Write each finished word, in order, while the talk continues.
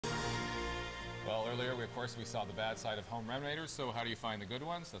Well, earlier, of course, we saw the bad side of home renovators, so how do you find the good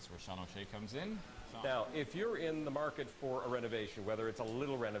ones? That's where Sean O'Shea comes in. Sean. Now, if you're in the market for a renovation, whether it's a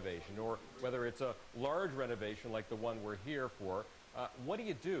little renovation or whether it's a large renovation like the one we're here for, what do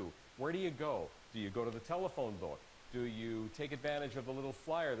you do? Where do you go? Do you go to the telephone book? Do you take advantage of the little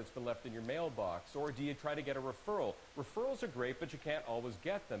flyer that's been left in your mailbox? Or do you try to get a referral? Referrals are great, but you can't always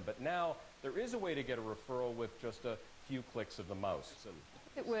get them. But now there is a way to get a referral with just a few clicks of the mouse.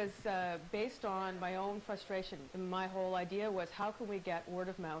 It was based on my own frustration. My whole idea was, how can we get word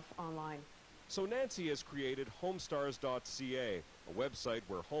of mouth online? So Nancy has created Homestars.ca, a website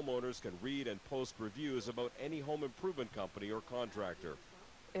where homeowners can read and post reviews about any home improvement company or contractor.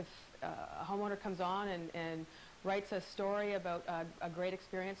 If a homeowner comes on and writes a story about a great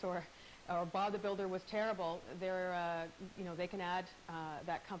experience, or Bob the Builder was terrible, they can add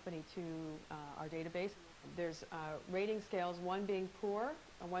that company to our database. There's rating scales, 1 being poor,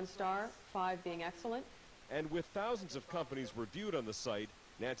 a 1 star, 5 being excellent. And with thousands of companies reviewed on the site,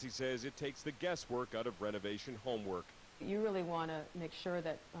 Nancy says it takes the guesswork out of renovation homework. You really want to make sure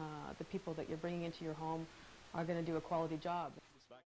that the people that you're bringing into your home are going to do a quality job.